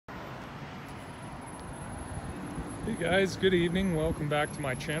Hey guys, good evening. Welcome back to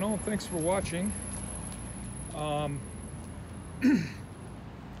my channel. Thanks for watching. So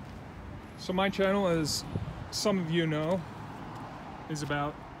my channel, as some of you know, is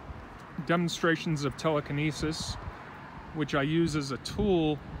about demonstrations of telekinesis, which I use as a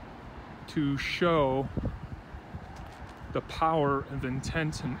tool to show the power of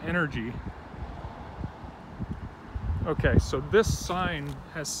intent and energy. Okay, so this sign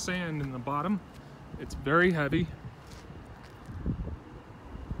has sand in the bottom. It's very heavy.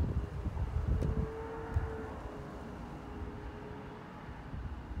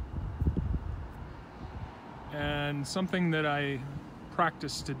 And something that I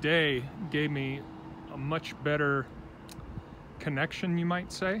practiced today gave me a much better connection, you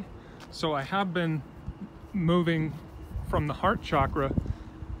might say. So I have been moving from the heart chakra,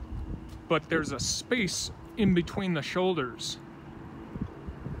 but there's a space in between the shoulders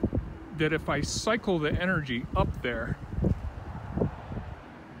that if I cycle the energy up there,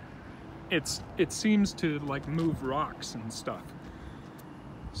 it seems to like move rocks and stuff.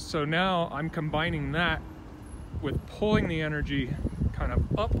 So now I'm combining that with pulling the energy kind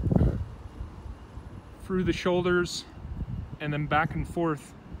of up through the shoulders and then back and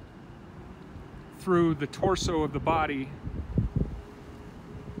forth through the torso of the body,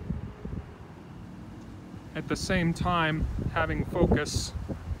 at the same time having focus,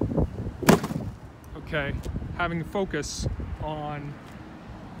 having focus on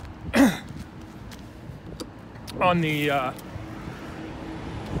on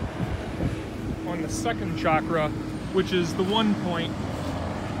the second chakra, which is the 1 point,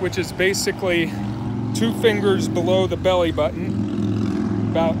 which is basically 2 fingers below the belly button,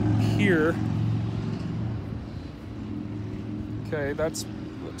 about here. Okay, that's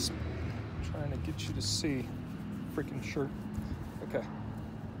trying to get you to see freaking shirt. Okay,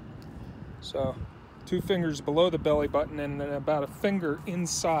 so 2 fingers below the belly button and then about a finger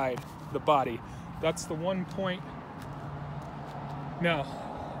inside the body. That's the 1 point. Now,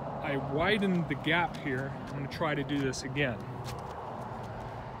 I widened the gap here. I'm going to try to do this again.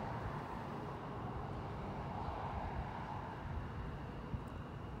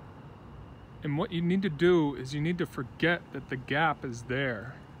 And what you need to do is you need to forget that the gap is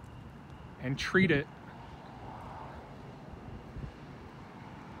there and treat it.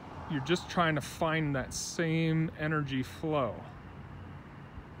 You're just trying to find that same energy flow.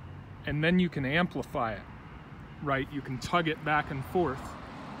 And then you can amplify it, right? You can tug it back and forth.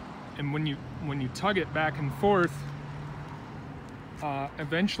 And when you tug it back and forth,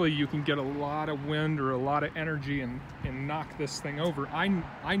 eventually you can get a lot of wind or a lot of energy and knock this thing over.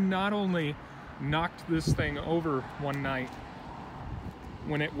 I not only knocked this thing over one night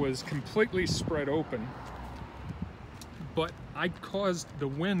when it was completely spread open, but the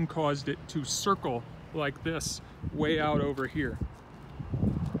wind caused it to circle like this way out over here.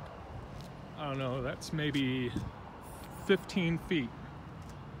 I don't know, that's maybe 15 feet.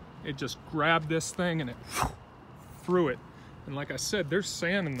 It just grabbed this thing and it threw it. And like I said, there's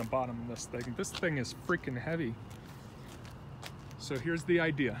sand in the bottom of this thing. This thing is freaking heavy. So here's the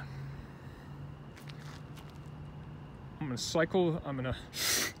idea. I'm gonna cycle, I'm gonna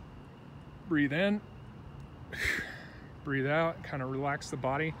breathe in, breathe out, kind of relax the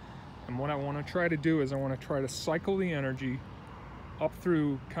body. And what I wanna try to do is I wanna try to cycle the energy up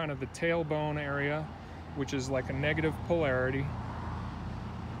through kind of the tailbone area, which is like a negative polarity,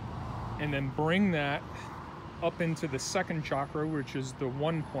 and then bring that up into the second chakra, which is the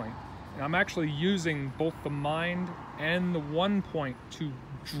 1 point. And I'm actually using both the mind and the 1 point to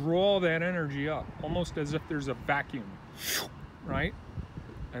draw that energy up, almost as if there's a vacuum, right?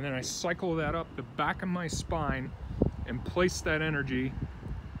 And then I cycle that up the back of my spine and place that energy,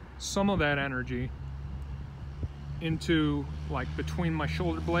 some of that energy, into like between my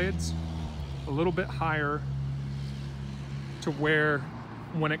shoulder blades, a little bit higher, to where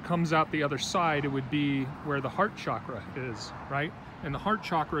when it comes out the other side, it would be where the heart chakra is, right? And the heart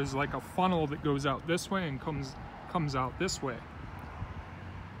chakra is like a funnel that goes out this way and comes out this way.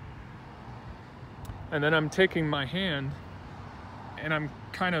 And then I'm taking my hand and I'm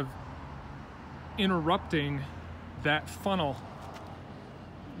kind of interrupting that funnel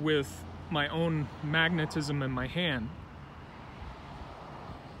with my own magnetism in my hand.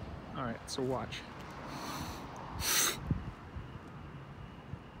 All right, so watch.